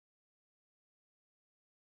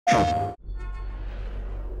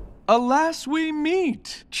Alas we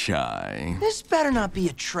meet, Chai. This better not be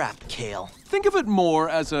a trap, Kale. Think of it more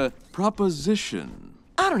as a proposition.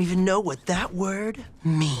 I don't even know what that word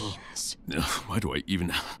means. Why do I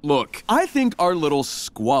even... Look, I think our little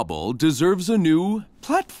squabble deserves a new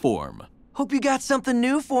platform. Hope you got something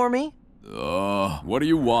new for me. What do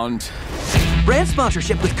you want? Brand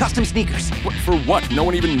sponsorship with custom sneakers. For what? No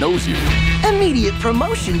one even knows you. Immediate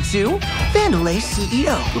promotion to Vandelay's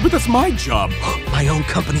CEO. But that's my job. My own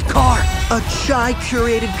company car. A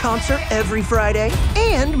Chai-curated concert every Friday.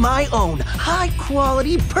 And my own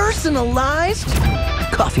high-quality, personalized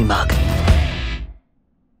coffee mug.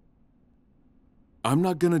 I'm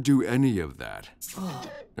not gonna do any of that.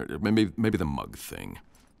 Maybe the mug thing.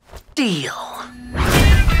 Deal.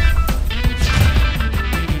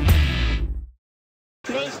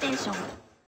 PlayStation